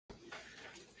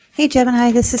Hey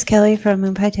Gemini, this is Kelly from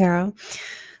moonpietarot.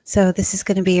 So this is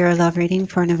going to be your love reading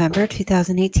for November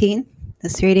 2018.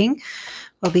 This reading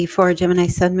will be for Gemini,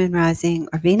 Sun, Moon, Rising,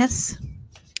 or Venus.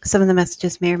 Some of the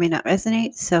messages may or may not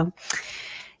resonate. So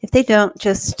if they don't,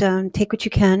 just take what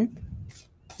you can.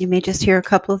 You may just hear a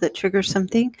couple that trigger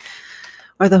something,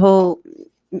 or the whole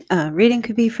reading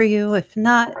could be for you. If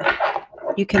not,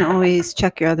 you can always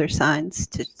check your other signs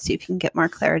to see if you can get more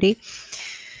clarity.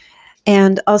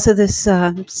 And also this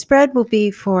spread will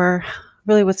be for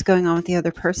really what's going on with the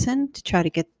other person to try to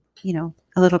get,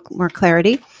 a little more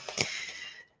clarity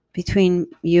between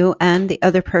you and the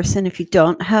other person. If you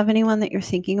don't have anyone that you're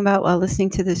thinking about while listening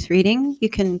to this reading, you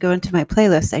can go into my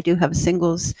playlist. I do have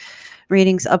singles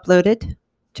readings uploaded.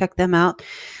 Check them out.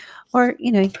 Or,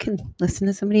 you can listen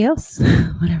to somebody else,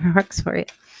 whatever works for you.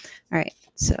 All right.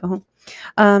 So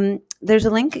there's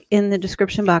a link in the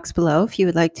description box below if you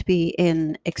would like to be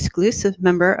an exclusive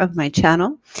member of my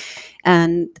channel.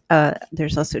 And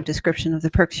there's also a description of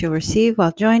the perks you'll receive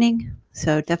while joining.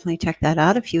 So definitely check that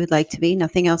out if you would like to be.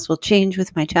 Nothing else will change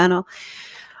with my channel.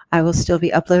 I will still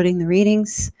be uploading the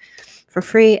readings for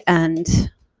free,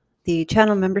 and the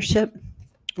channel membership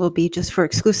will be just for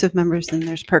exclusive members, and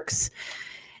there's perks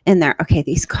in there. Okay,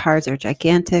 these cards are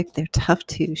gigantic. They're tough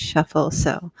to shuffle,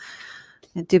 so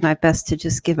I do my best to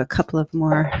just give a couple of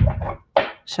more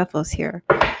shuffles here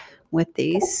with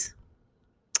these.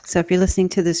 So if you're listening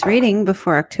to this reading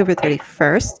before October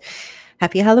 31st,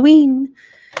 happy Halloween.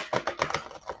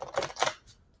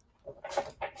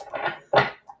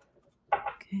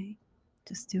 Okay,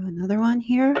 just do another one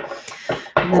here,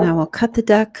 and then I will cut the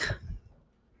deck.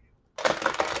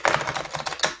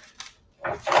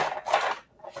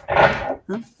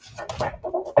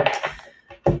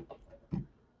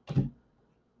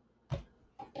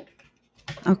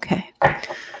 Okay.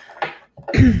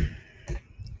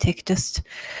 Take just a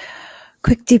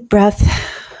quick deep breath.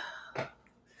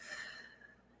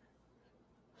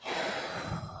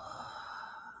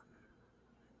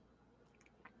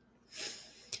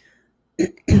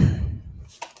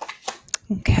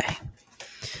 Okay.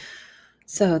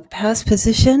 So the past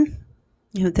position,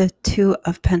 the Two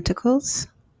of Pentacles.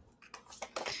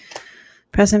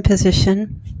 Present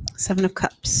position, Seven of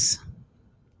Cups.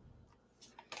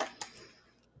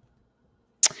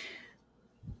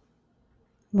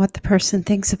 What the person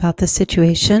thinks about the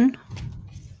situation.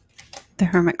 The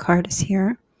Hermit card is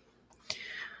here.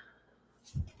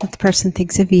 What the person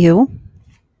thinks of you.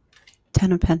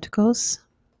 Ten of Pentacles.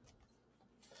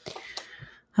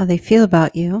 How they feel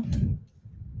about you.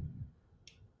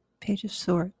 Page of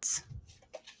Swords.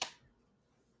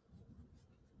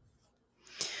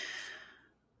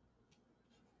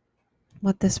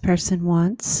 What this person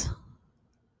wants.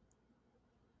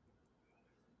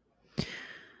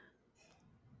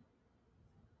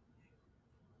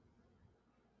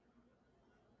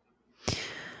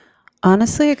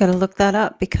 Honestly, I got to look that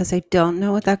up because I don't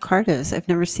know what that card is. I've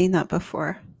never seen that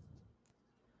before.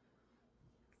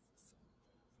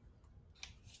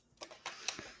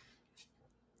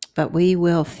 But we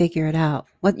will figure it out.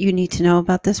 What you need to know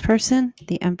about this person,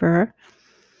 the Emperor.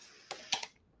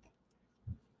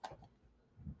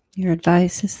 Your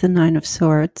advice is the Nine of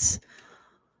Swords.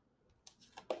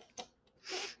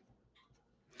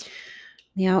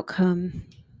 The outcome.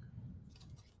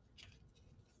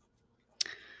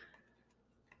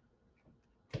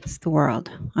 It's the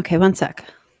World. Okay, one sec.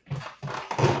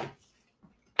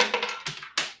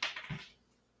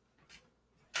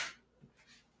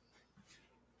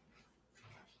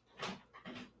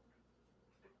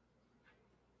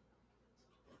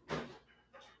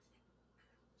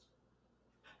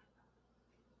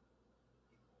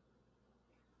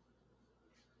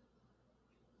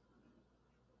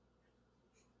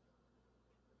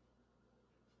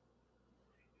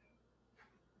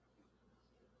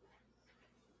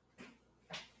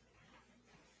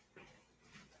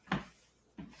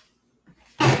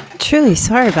 Truly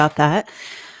sorry about that.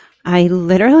 I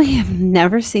literally have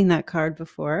never seen that card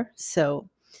before, so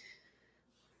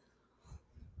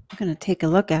I'm going to take a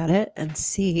look at it and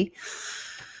see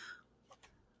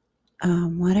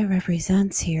what it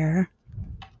represents here.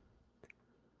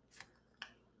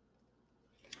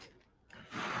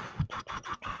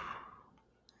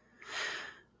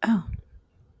 Oh,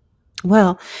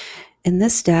 well, in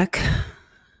this deck,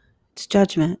 it's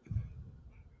Judgment.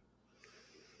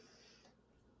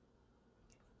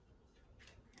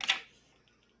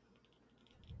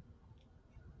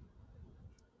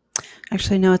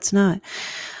 Actually, no, it's not.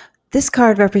 This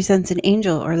card represents an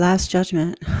angel or last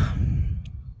judgment.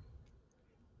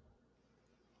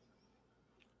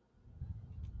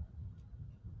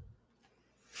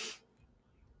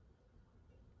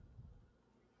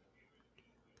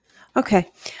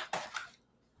 Okay,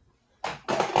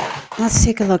 let's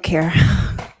take a look here.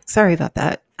 Sorry about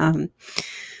that. The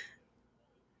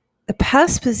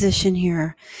past position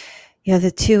here, yeah,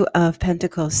 the Two of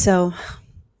Pentacles. So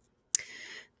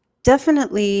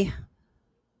definitely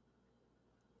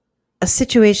a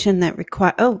situation that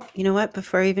require. Oh, you know what?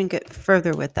 Before I even get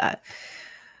further with that,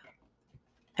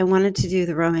 I wanted to do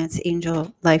the romance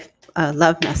angel life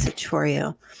love message for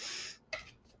you.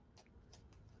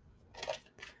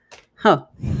 Oh,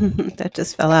 that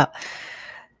just fell out.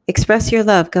 Express your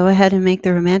love. Go ahead and make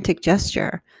the romantic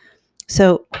gesture.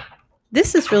 So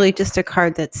this is really just a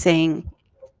card that's saying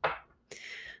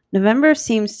November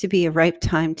seems to be a ripe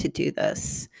time to do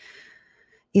this.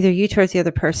 Either you towards the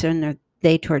other person or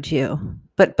they towards you,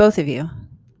 but both of you.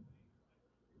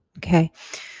 Okay.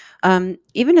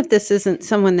 Even if this isn't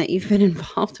someone that you've been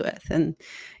involved with, and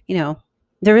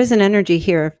there is an energy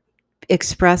here of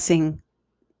expressing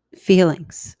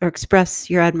feelings or express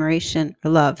your admiration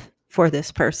or love for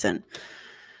this person.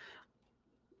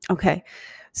 Okay.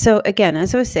 So again,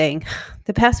 as I was saying,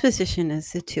 the past position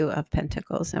is the Two of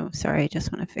Pentacles. I'm sorry, I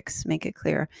just want to make it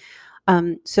clear.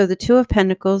 So the Two of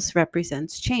Pentacles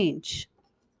represents change.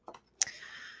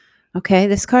 Okay,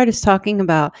 this card is talking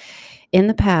about in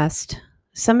the past,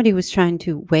 somebody was trying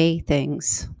to weigh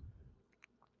things,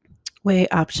 weigh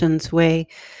options,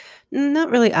 not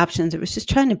really options. It was just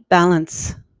trying to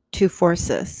balance two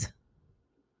forces.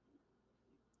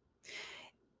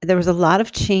 There was a lot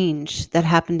of change that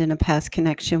happened in a past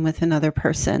connection with another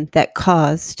person that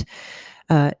caused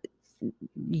uh,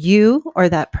 you or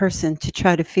that person to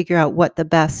try to figure out what the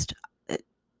best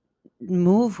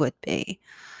move would be.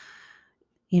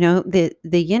 The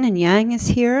yin and yang is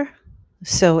here.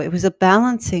 So it was a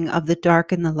balancing of the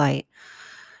dark and the light.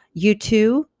 You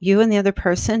and the other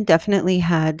person definitely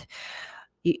had,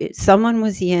 someone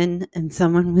was yin and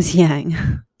someone was yang.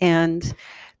 And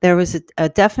there was a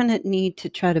definite need to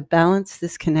try to balance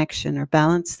this connection or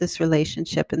balance this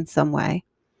relationship in some way.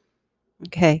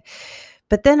 Okay.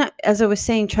 But then, as I was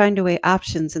saying, trying to weigh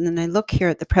options, and then I look here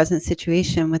at the present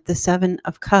situation with the Seven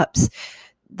of Cups.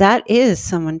 That is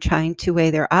someone trying to weigh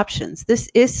their options. This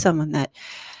is someone that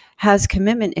has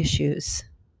commitment issues.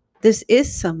 This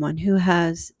is someone who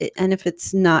has, and if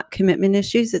it's not commitment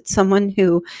issues, it's someone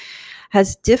who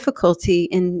has difficulty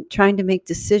in trying to make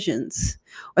decisions,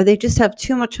 or they just have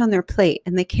too much on their plate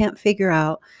and they can't figure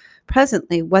out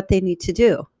presently what they need to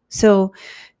do. So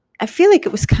I feel like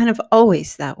it was kind of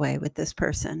always that way with this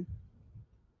person.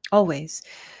 Always.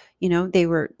 They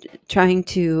were trying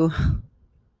to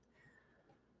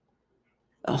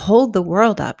hold the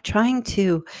world up, trying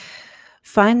to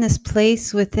find this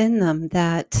place within them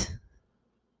that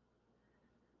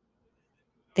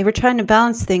they were trying to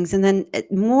balance things, and then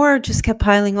more just kept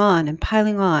piling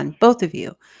on, both of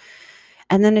you.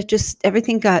 And then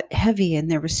everything got heavy, and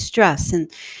there was stress,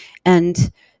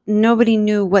 and nobody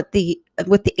knew what the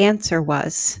answer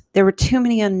was. There were too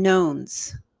many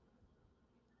unknowns,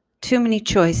 too many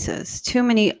choices, too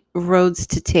many roads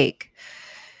to take.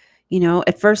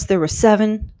 At first there were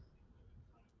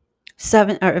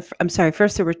I'm sorry,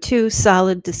 first there were two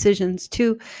solid decisions,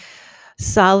 two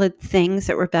solid things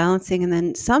that were balancing, and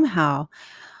then somehow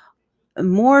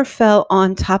more fell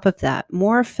on top of that,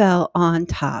 more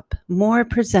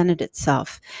presented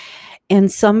itself,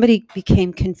 and somebody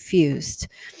became confused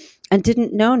and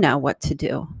didn't know now what to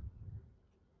do.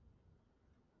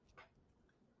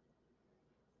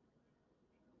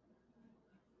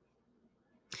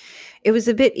 It was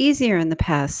a bit easier in the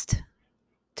past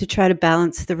to try to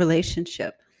balance the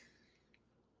relationship,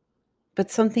 but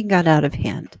something got out of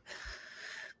hand.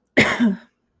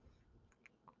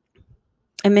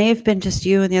 It may have been just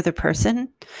you and the other person,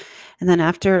 and then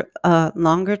after a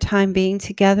longer time being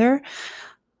together,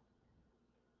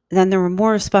 then there were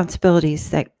more responsibilities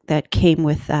that came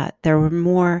with that. There were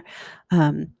more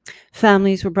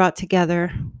families were brought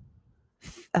together,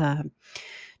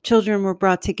 children were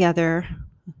brought together,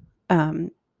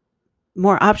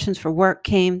 more options for work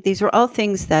came. These were all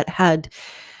things that had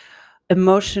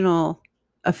emotional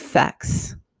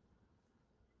effects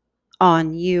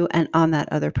on you and on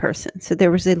that other person. So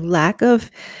there was a lack of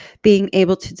being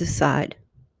able to decide.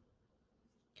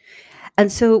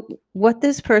 And so what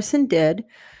this person did,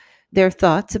 their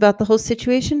thoughts about the whole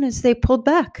situation, is they pulled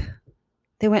back.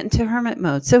 They went into hermit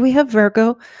mode. So we have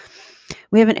Virgo,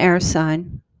 we have an air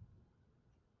sign,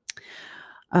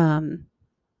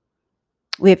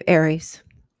 we have Aries.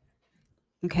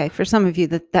 Okay, for some of you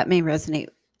that may resonate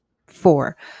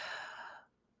for.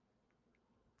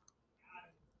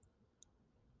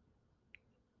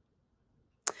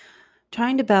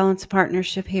 Trying to balance a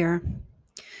partnership here,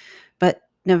 but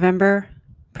November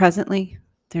presently.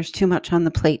 There's too much on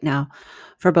the plate now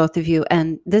for both of you.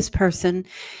 And this person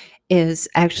is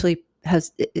actually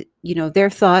has, their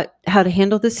thought how to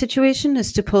handle this situation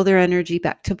is to pull their energy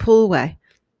back, to pull away,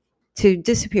 to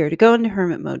disappear, to go into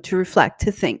hermit mode, to reflect,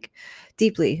 to think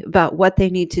deeply about what they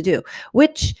need to do,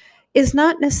 which is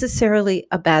not necessarily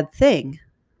a bad thing.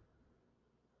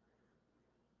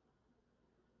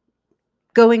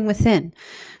 Going within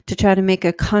to try to make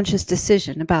a conscious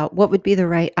decision about what would be the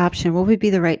right option, what would be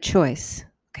the right choice.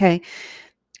 Okay.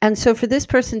 And so for this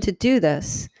person to do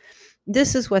this,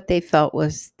 this is what they felt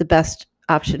was the best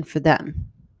option for them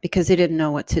because they didn't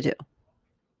know what to do.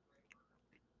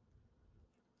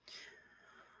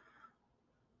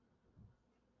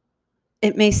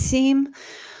 It may seem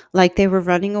like they were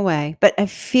running away, but I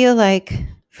feel like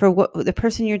for what the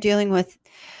person you're dealing with,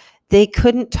 they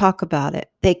couldn't talk about it.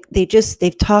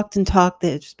 They've talked and talked.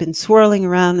 It's been swirling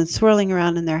around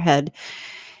in their head.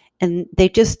 And they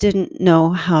just didn't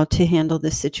know how to handle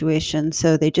this situation.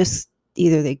 So they just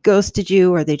either they ghosted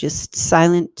you or they just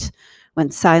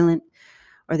went silent,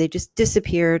 or they just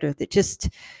disappeared, or they just,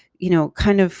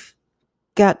 kind of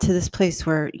got to this place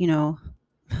where,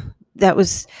 that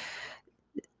was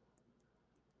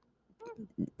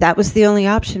the only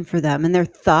option for them. And their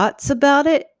thoughts about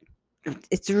it,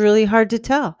 it's really hard to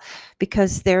tell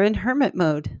because they're in hermit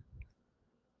mode.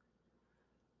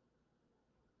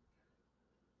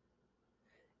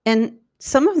 And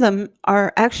some of them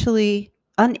are actually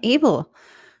unable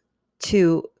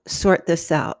to sort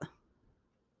this out.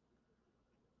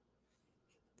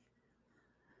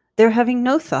 They're having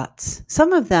no thoughts.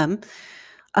 Some of them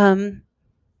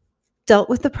dealt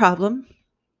with the problem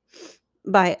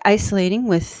by isolating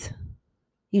with,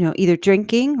 either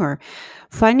drinking or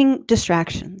finding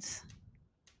distractions.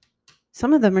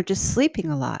 Some of them are just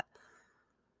sleeping a lot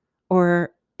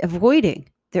or avoiding.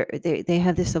 They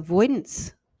have this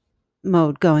avoidance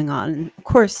mode going on. And of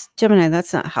course, Gemini,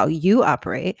 that's not how you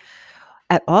operate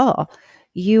at all.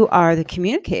 You are the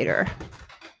communicator.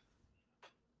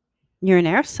 You're an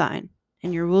air sign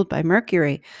and you're ruled by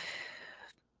Mercury,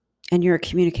 and you're a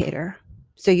communicator.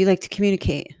 So you like to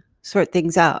communicate, sort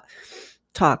things out,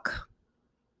 talk.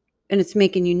 And it's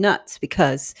making you nuts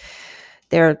because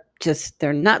they're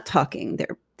not talking.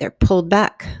 They're pulled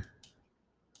back.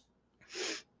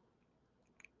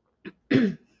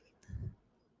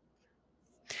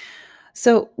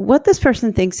 So what this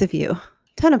person thinks of you,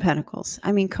 10 of Pentacles.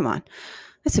 I mean, come on.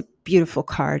 That's a beautiful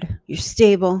card. You're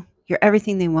stable. You're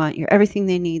everything they want. You're everything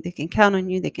they need. They can count on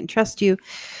you. They can trust you.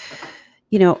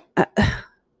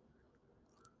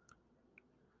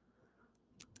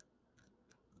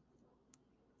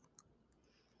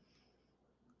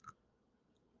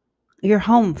 You're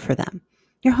home for them.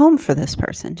 You're home for this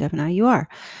person, Gemini. You are.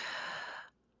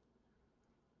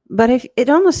 But if it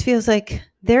almost feels like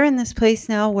they're in this place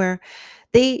now where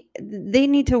they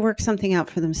need to work something out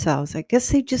for themselves. I guess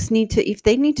they just need to, if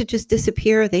they need to just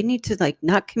disappear, they need to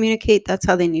not communicate. That's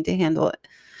how they need to handle it.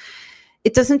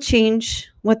 It doesn't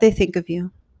change what they think of you.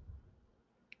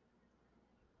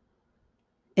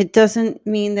 It doesn't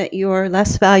mean that you're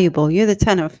less valuable. You're the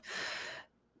 10 of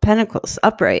Pentacles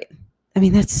upright. I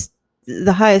mean, that's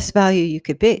the highest value you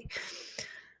could be.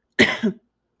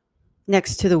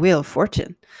 Next to the Wheel of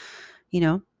Fortune,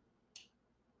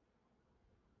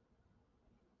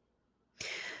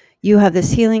 You have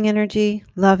this healing energy,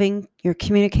 loving, you're a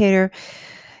communicator.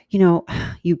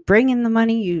 You bring in the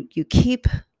money, you keep.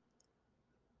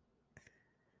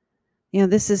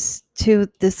 This is to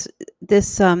this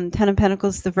 10 of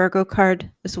Pentacles, the Virgo card,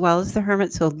 as well as the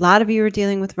Hermit. So a lot of you are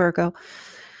dealing with Virgo.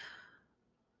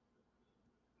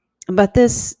 But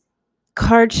this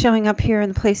card showing up here in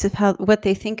the place of what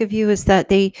they think of you is that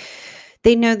they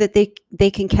know that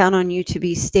they can count on you to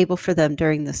be stable for them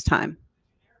during this time,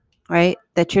 right?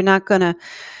 That you're not gonna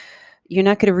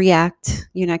react,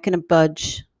 you're not gonna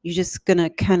budge. You're just gonna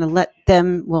kind of let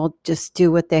them, just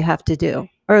do what they have to do,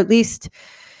 or at least,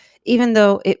 even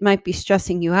though it might be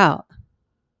stressing you out.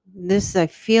 This, I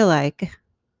feel like,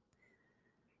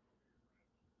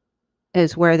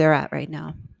 is where they're at right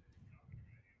now.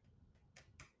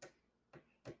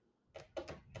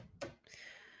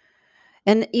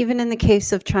 And even in the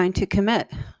case of trying to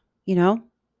commit,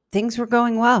 things were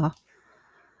going well.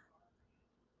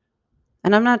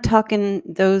 And I'm not talking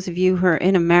those of you who are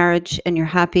in a marriage and you're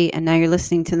happy and now you're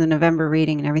listening to the November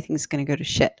reading and everything's going to go to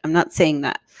shit. I'm not saying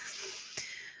that.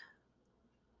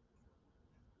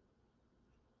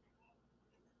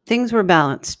 Things were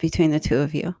balanced between the two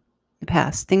of you in the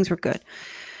past. Things were good.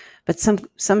 But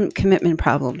some commitment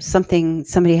problems, something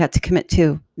somebody had to commit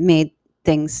to, made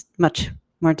things much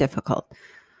more difficult.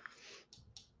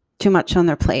 Too much on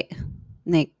their plate.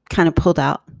 and they kind of pulled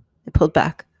out. They pulled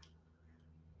back.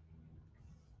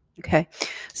 Okay.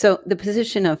 So the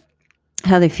position of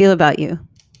how they feel about you.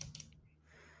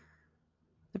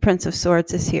 The Prince of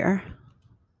Swords is here.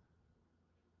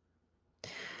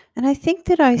 And I think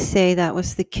that I say that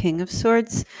was the King of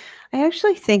Swords. I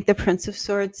actually think the Prince of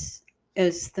Swords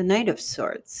is the Knight of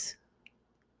Swords.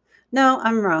 No,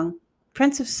 I'm wrong.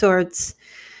 Prince of Swords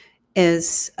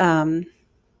is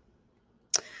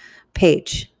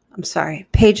Page. I'm sorry.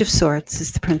 Page of Swords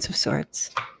is the Prince of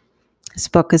Swords. This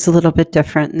book is a little bit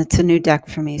different, and it's a new deck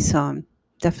for me, so I'm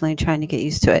definitely trying to get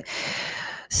used to it.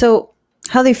 So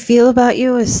how they feel about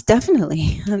you is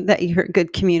definitely that you're a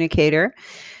good communicator,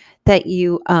 that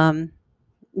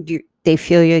they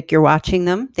feel like you're watching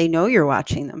them. They know you're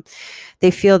watching them.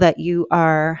 They feel that you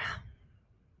are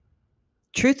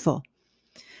truthful.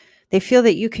 They feel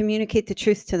that you communicate the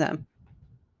truth to them.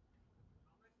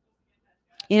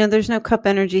 There's no cup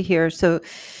energy here, so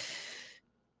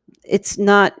it's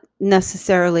not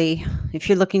necessarily, if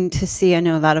you're looking to see, I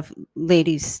know a lot of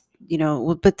ladies,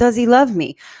 well, but does he love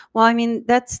me? Well, I mean,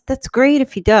 that's great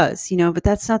if he does, but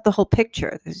that's not the whole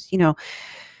picture. There's,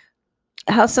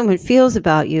 how someone feels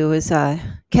about you is,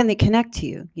 can they connect to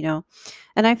you,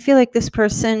 And I feel like this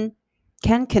person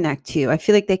can connect to you. I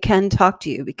feel like they can talk to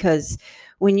you, because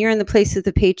when you're in the place of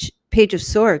the page of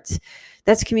swords,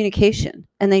 that's communication,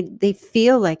 and they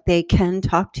feel like they can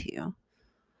talk to you,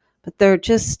 but they're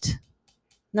just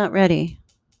not ready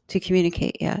to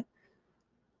communicate yet.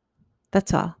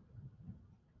 That's all.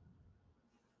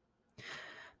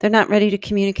 They're not ready to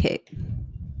communicate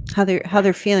how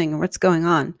they're feeling or what's going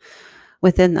on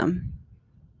within them,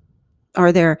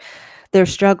 or their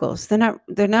struggles. They're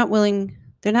not willing.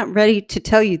 They're not ready to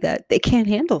tell you that they can't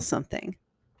handle something.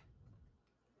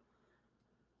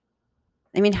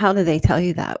 I mean, how do they tell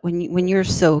you that when you're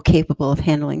so capable of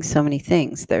handling so many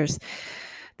things? There's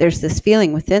this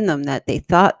feeling within them that they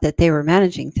thought that they were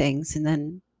managing things, and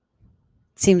then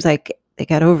it seems like they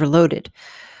got overloaded.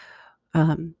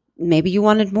 Maybe you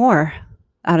wanted more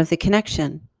out of the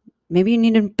connection. Maybe you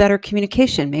needed better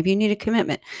communication. Maybe you needed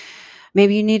commitment.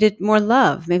 Maybe you needed more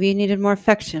love. Maybe you needed more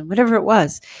affection, whatever it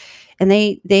was. And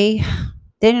they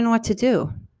didn't know what to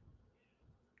do.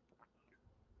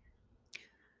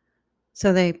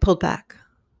 So they pulled back.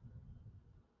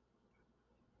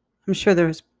 I'm sure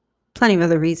there's plenty of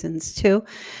other reasons too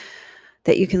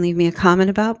that you can leave me a comment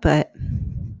about, but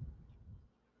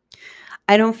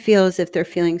I don't feel as if their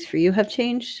feelings for you have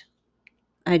changed.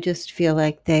 I just feel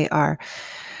like they are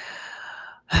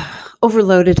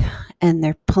overloaded and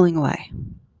they're pulling away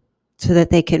so that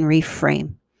they can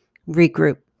reframe,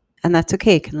 regroup. And that's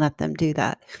okay. You can let them do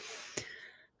that.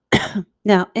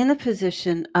 Now, in the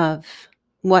position of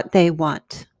what they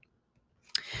want,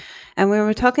 and we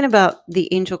were talking about the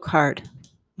angel card,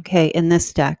 okay, in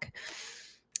this deck.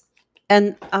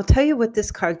 And I'll tell you what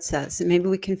this card says, and maybe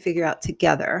we can figure out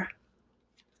together.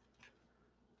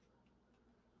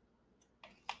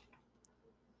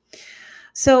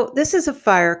 So this is a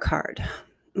fire card,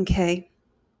 okay?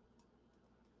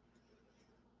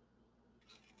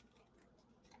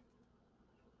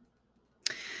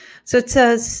 So it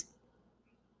says,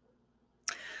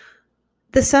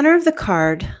 the center of the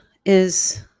card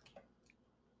is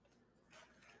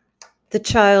the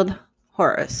child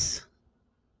Horus.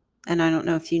 And I don't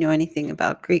know if you know anything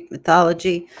about Greek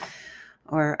mythology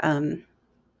or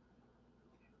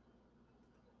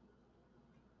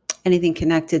anything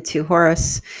connected to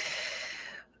Horus.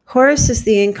 Horus is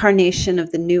the incarnation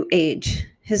of the new age.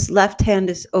 His left hand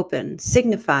is open,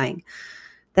 signifying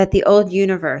that the old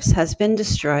universe has been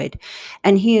destroyed,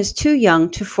 and he is too young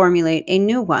to formulate a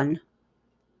new one.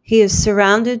 He is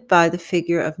surrounded by the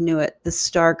figure of Nuit, the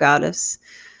star goddess,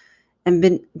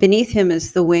 and beneath him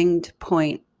is the winged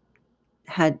point,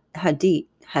 Hadit.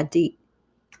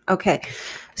 Okay,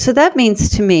 so that means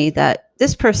to me that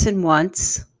this person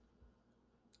wants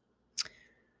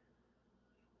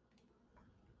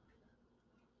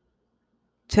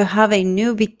to have a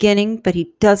new beginning, but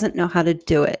he doesn't know how to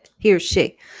do it. He or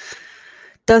she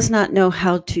does not know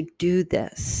how to do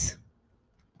this.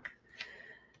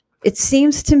 It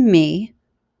seems to me,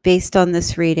 based on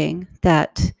this reading,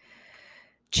 that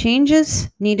changes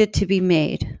needed to be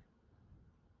made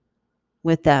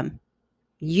with them.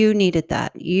 You needed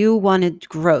that. You wanted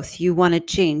growth. You wanted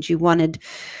change. You wanted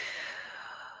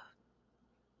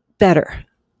better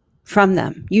from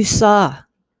them. You saw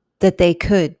that they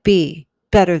could be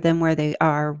better than where they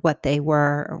are, what they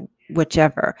were, or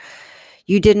whichever.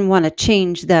 You didn't want to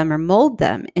change them or mold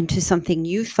them into something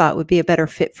you thought would be a better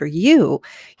fit for you.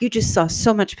 You just saw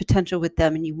so much potential with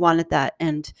them and you wanted that.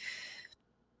 And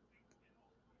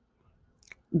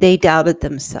They doubted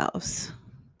themselves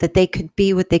that they could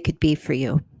be what they could be for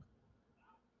you.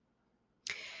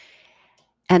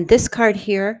 And this card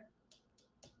here,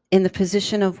 in the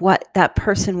position of what that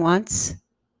person wants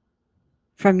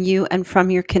from you and from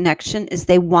your connection, is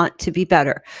they want to be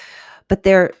better, but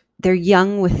they're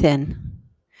young within.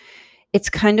 It's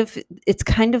kind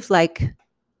of like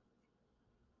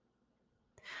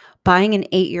buying an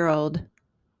 8-year-old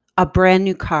a brand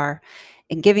new car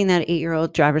and giving that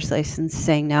 8-year-old driver's license,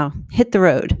 saying, now hit the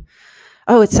road.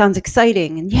 Oh, it sounds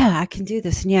exciting. And yeah, I can do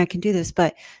this. And yeah, I can do this.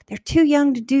 But they're too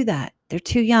young to do that. They're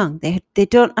too young. They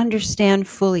don't understand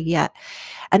fully yet.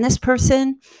 And this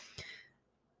person,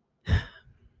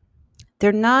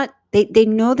 they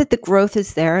know that the growth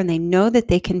is there and they know that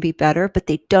they can be better, but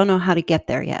they don't know how to get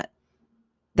there yet.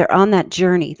 They're on that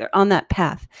journey. They're on that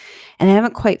path. And they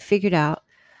haven't quite figured out,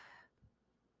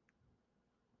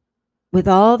 with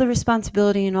all the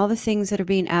responsibility and all the things that are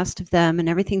being asked of them and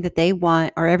everything that they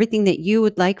want or everything that you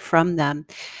would like from them,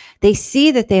 they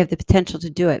see that they have the potential to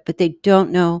do it, but they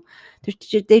don't know.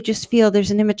 They just feel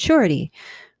there's an immaturity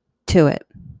to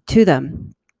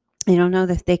them. They don't know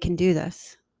that they can do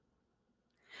this.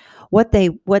 What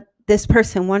this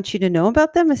person wants you to know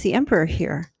about them is the Emperor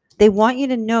here. They want you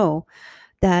to know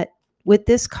that with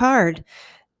this card,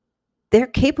 they're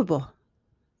capable.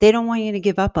 They don't want you to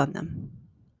give up on them.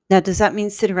 Now, does that mean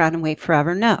sit around and wait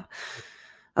forever? No.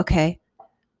 Okay.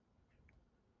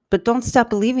 But don't stop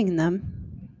believing in them.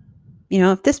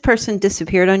 If this person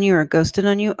disappeared on you or ghosted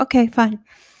on you, okay, fine.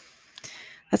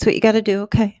 That's what you got to do.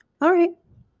 Okay. All right.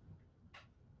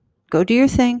 Go do your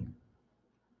thing.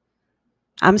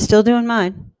 I'm still doing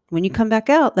mine. When you come back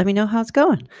out, let me know how it's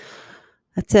going.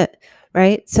 That's it.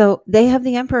 Right? So they have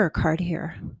the Emperor card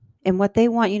here. And what they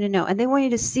want you to know, and they want you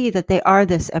to see that they are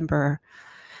this Emperor.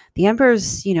 The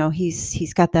Emperor's,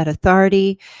 he's got that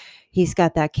authority. He's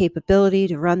got that capability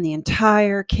to run the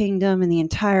entire kingdom and the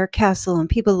entire castle, and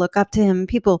people look up to him.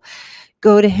 People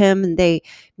go to him, and they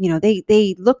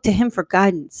look to him for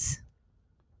guidance.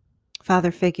 Father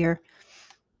figure.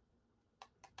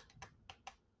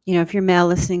 If you're male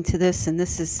listening to this and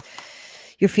this is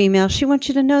your female, she wants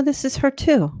you to know this is her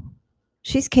too.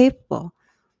 She's capable.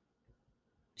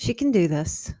 She can do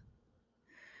this.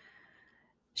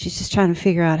 She's just trying to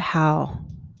figure out how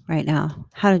right now,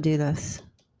 how to do this.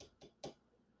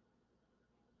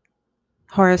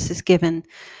 Horus is given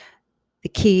the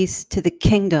keys to the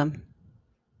kingdom,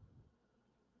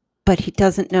 but he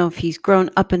doesn't know if he's grown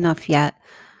up enough yet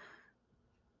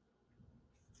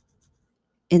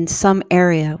in some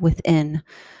area within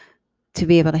to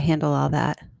be able to handle all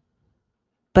that.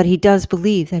 But he does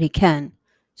believe that he can.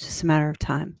 It's just a matter of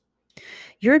time.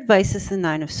 Your advice is the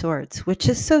 9 of Swords, which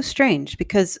is so strange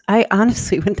because I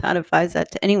honestly would not advise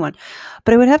that to anyone.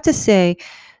 But I would have to say,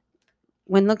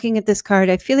 when looking at this card,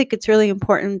 I feel like it's really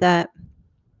important that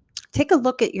take a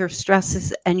look at your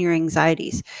stresses and your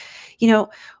anxieties.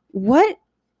 What's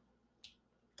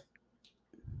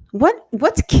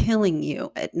killing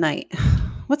you at night?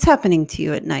 What's happening to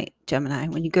you at night, Gemini,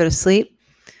 when you go to sleep?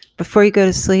 Before you go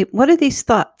to sleep, what are these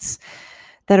thoughts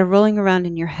that are rolling around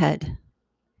in your head?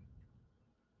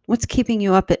 What's keeping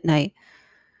you up at night?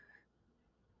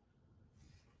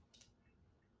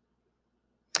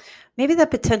 Maybe the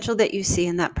potential that you see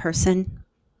in that person,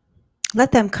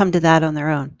 let them come to that on their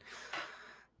own.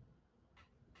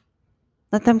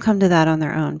 Let them come to that on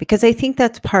their own, because I think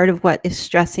that's part of what is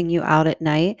stressing you out at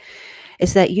night,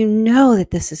 is that you know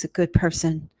that this is a good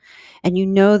person, and you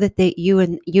know that you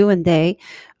and they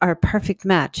are a perfect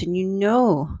match, and you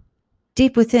know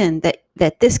deep within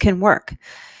that this can work,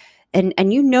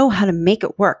 and you know how to make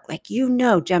it work. Like,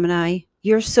 Gemini,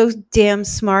 you're so damn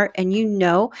smart, and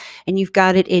and you've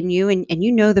got it in you, and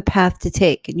you know the path to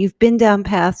take, and you've been down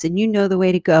paths, and you know the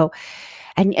way to go,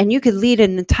 and you could lead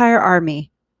an entire army.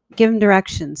 Give them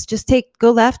directions. Just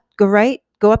go left, go right,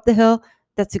 go up the hill.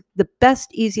 That's the best,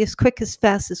 easiest, quickest,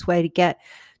 fastest way to get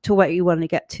to what you want to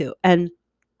get to. And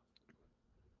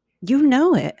you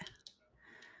know it.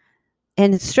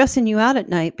 And it's stressing you out at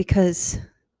night because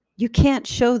you can't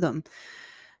show them,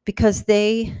 because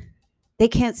they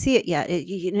can't see it yet.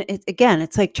 Again,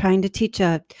 it's like trying to teach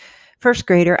a first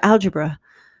grader algebra.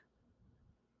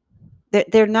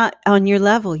 They're not on your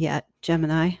level yet,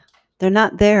 Gemini. They're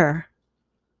not there.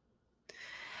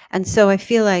 And so I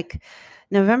feel like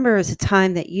November is a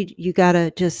time that you got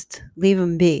to just leave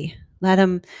them be. Let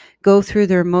them go through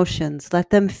their emotions. Let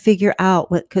them figure out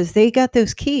because they got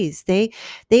those keys. They've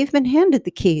been handed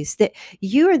the keys. That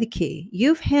you are the key.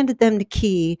 You've handed them the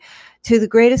key to the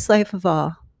greatest life of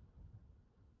all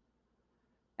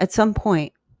at some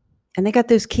point. And they got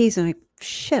those keys, and I'm like,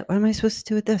 shit, what am I supposed to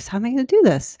do with this? How am I going to do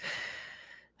this?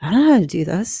 I don't know how to do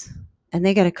this. And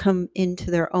they got to come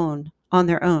into their own on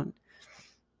their own.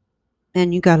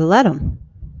 And you got to let them.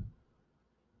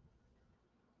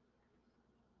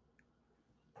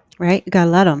 Right? You got to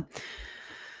let them.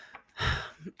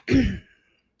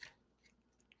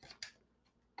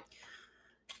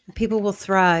 People will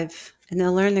thrive and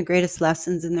they'll learn the greatest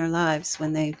lessons in their lives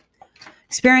when they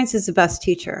experience is the best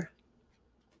teacher.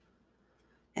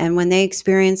 And when they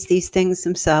experience these things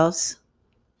themselves,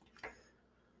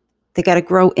 they got to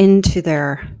grow into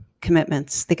their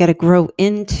commitments. They got to grow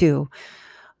into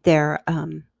their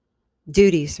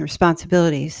duties and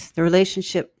responsibilities, the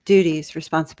relationship duties,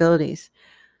 responsibilities.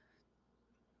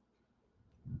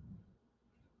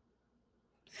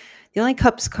 The only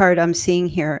Cups card I'm seeing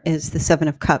here is the Seven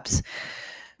of Cups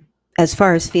as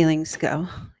far as feelings go.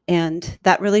 And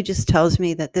that really just tells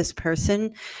me that this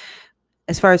person,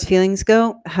 as far as feelings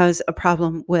go, has a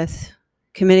problem with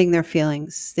committing their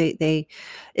feelings.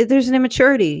 There's an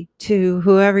immaturity to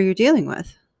whoever you're dealing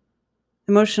with.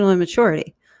 Emotional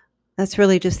immaturity. That's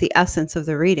really just the essence of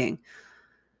the reading.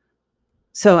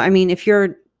 So, I mean, if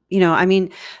you're,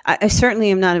 I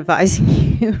certainly am not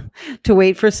advising you to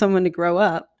wait for someone to grow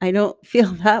up. I don't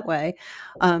feel that way.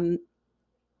 And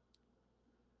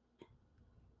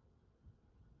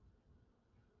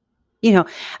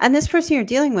this person you're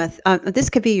dealing with, this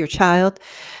could be your child.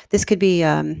 This could be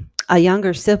a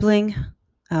younger sibling.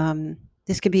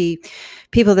 This could be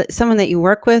someone that you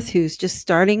work with who's just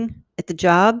starting at the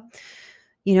job.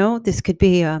 This could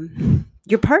be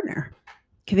your partner.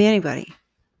 It could be anybody.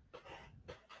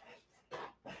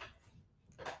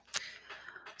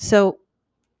 So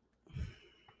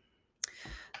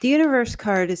the universe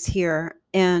card is here,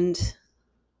 and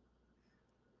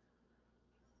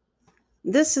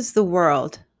this is the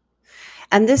world.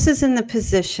 And this is in the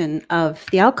position of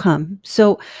the outcome.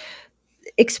 So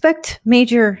expect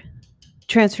major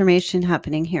transformation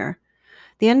happening here.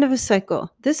 The end of a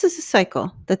cycle. This is a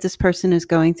cycle that this person is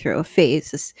going through. A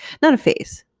phase. It's not a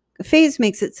phase. A phase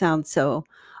makes it sound so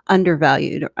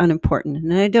undervalued or unimportant.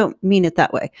 And I don't mean it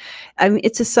that way. I mean,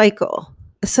 it's a cycle.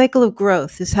 A cycle of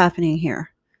growth is happening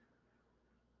here.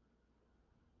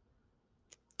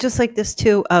 Just like this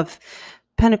Two of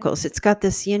Pentacles. It's got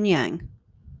this yin yang.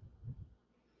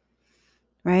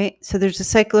 Right? So there's a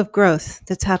cycle of growth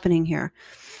that's happening here.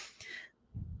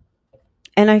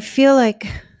 And I feel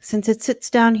like since it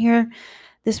sits down here,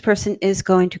 this person is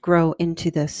going to grow into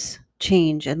this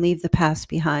change and leave the past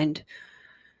behind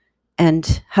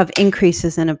and have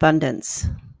increases in abundance.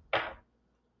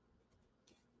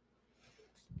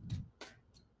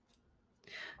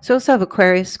 So also have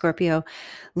Aquarius, Scorpio,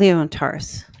 Leo, and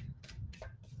Taurus.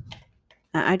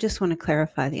 I just want to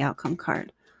clarify the outcome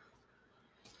card.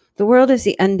 The world is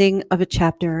the ending of a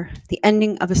chapter, the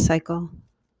ending of a cycle,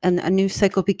 and a new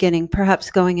cycle beginning, perhaps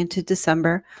going into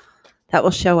December. That will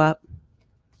show up.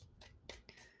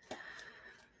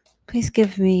 Please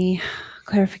give me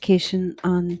clarification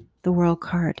on the world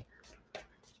card.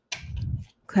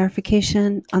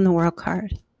 Clarification on the world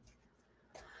card.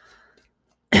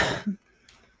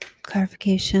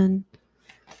 Clarification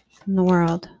on the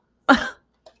world.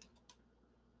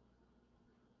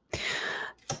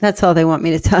 That's all they want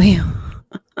me to tell you.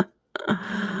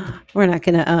 We're not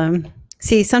going to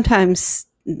see. Sometimes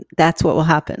that's what will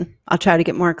happen. I'll try to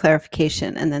get more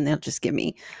clarification, and then they'll just give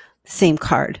me the same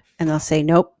card, and they'll say,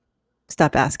 nope,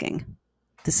 stop asking.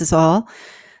 This is all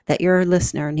that your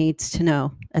listener needs to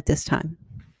know at this time.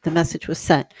 The message was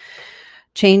sent.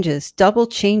 Changes, double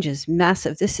changes,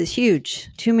 massive. This is huge.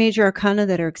 Two major arcana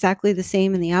that are exactly the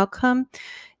same in the outcome.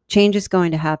 Change is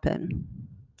going to happen.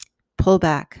 Pull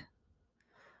back.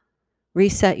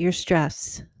 Reset your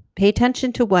stress. Pay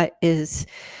attention to what is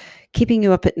keeping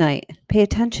you up at night. Pay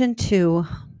attention to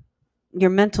your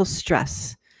mental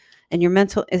stress and your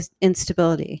mental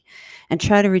instability, and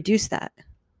try to reduce that.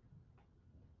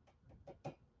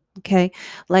 Okay?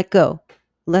 Let go.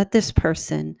 Let this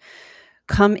person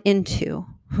come into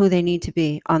who they need to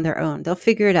be on their own. They'll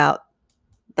figure it out.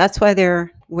 That's why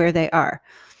they're where they are.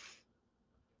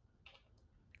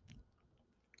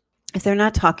 If they're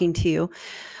not talking to you,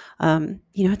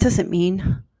 it doesn't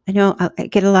mean, I know I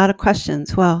get a lot of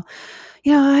questions. Well,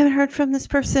 I haven't heard from this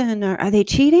person, or are they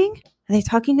cheating? Are they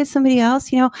talking to somebody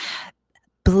else?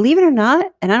 Believe it or not,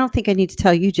 and I don't think I need to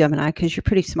tell you, Gemini, because you're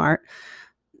pretty smart.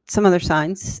 Some other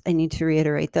signs, I need to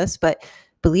reiterate this, but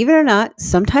believe it or not,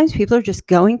 sometimes people are just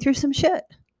going through some shit,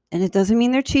 and it doesn't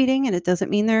mean they're cheating, and it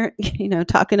doesn't mean they're,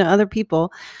 talking to other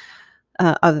people,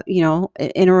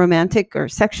 in a romantic or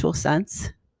sexual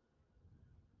sense.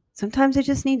 Sometimes I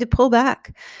just need to pull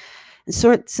back and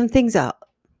sort some things out.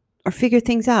 or figure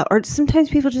things out. Or sometimes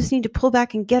people just need to pull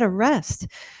back and get a rest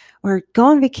or go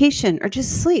on vacation or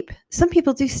just sleep. Some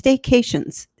people do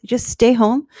staycations. They just stay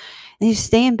home and they just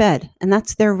stay in bed, and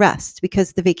that's their rest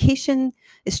because the vacation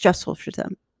is stressful for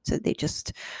them. So they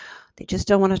just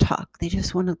don't want to talk. They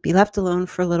just want to be left alone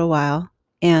for a little while.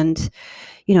 And,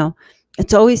 you know,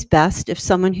 it's always best if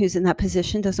someone who's in that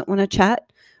position doesn't want to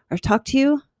chat or talk to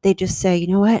you, they just say, you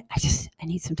know what, I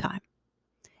need some time.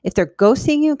 If they're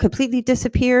ghosting you, completely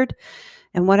disappeared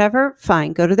and whatever,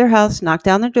 fine, go to their house, knock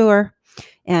down their door,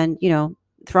 and,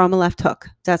 throw them a left hook.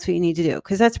 That's what you need to do,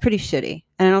 because that's pretty shitty.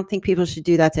 And I don't think people should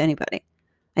do that to anybody.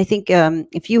 I think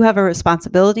if you have a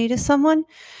responsibility to someone,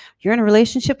 you're in a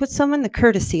relationship with someone,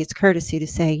 it's courtesy to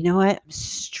say, you know what, I'm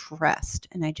stressed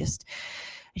and I just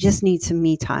need some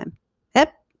me time.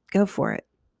 Yep, go for it.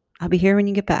 I'll be here when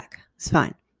you get back. It's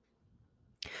fine.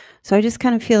 So I just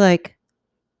kind of feel like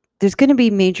there's going to be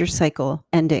major cycle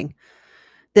ending.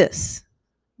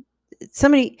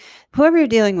 Whoever you're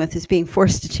dealing with is being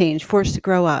forced to change, forced to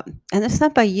grow up. And that's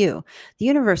not by you. The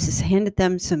universe has handed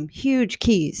them some huge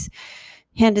keys,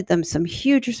 handed them some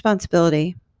huge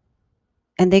responsibility.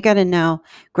 And they got to now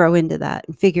grow into that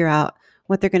and figure out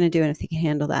what they're going to do and if they can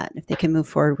handle that and if they can move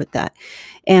forward with that.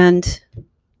 And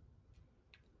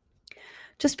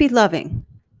just be loving.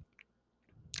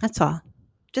 That's all.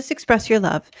 Just express your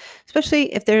love,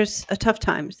 especially if there's a tough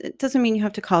time. It doesn't mean you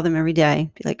have to call them every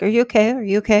day. Be like, are you okay? Are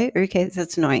you okay? Are you okay?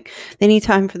 That's annoying. They need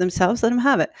time for themselves. Let them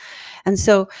have it. And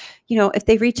so, if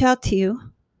they reach out to you,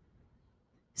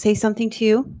 say something to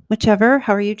you, whichever,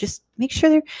 how are you, just make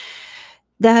sure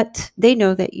that they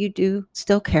know that you do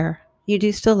still care. You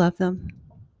do still love them.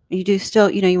 You do still,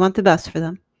 you want the best for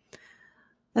them.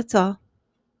 That's all.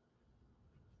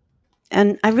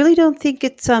 And I really don't think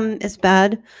it's as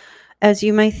bad as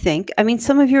you might think. I mean,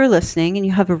 some of you are listening and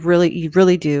you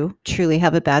really do truly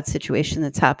have a bad situation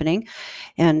that's happening.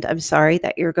 And I'm sorry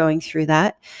that you're going through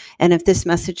that. And if this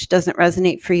message doesn't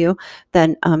resonate for you,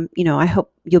 then, I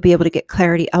hope you'll be able to get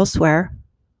clarity elsewhere.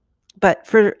 But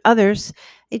for others,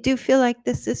 I do feel like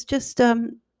this is just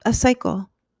a cycle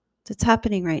that's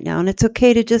happening right now. And it's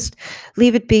okay to just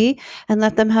leave it be and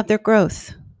let them have their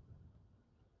growth.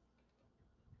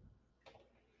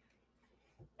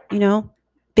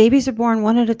 Babies are born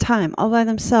one at a time, all by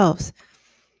themselves.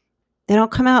 They don't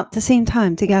come out at the same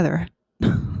time together.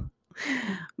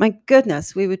 My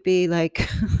goodness, we would be like,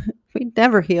 we'd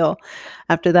never heal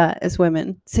after that as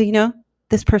women. So,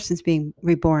 this person's being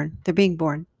reborn. They're being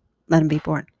born. Let them be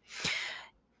born.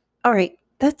 All right,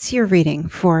 that's your reading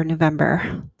for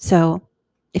November. So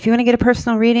if you want to get a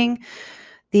personal reading,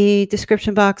 the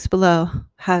description box below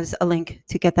has a link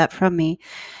to get that from me.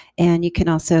 And you can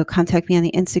also contact me on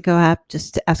the Instago app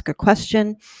just to ask a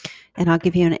question, and I'll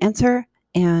give you an answer.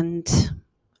 And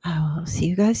I'll see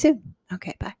you guys soon.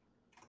 Okay, bye.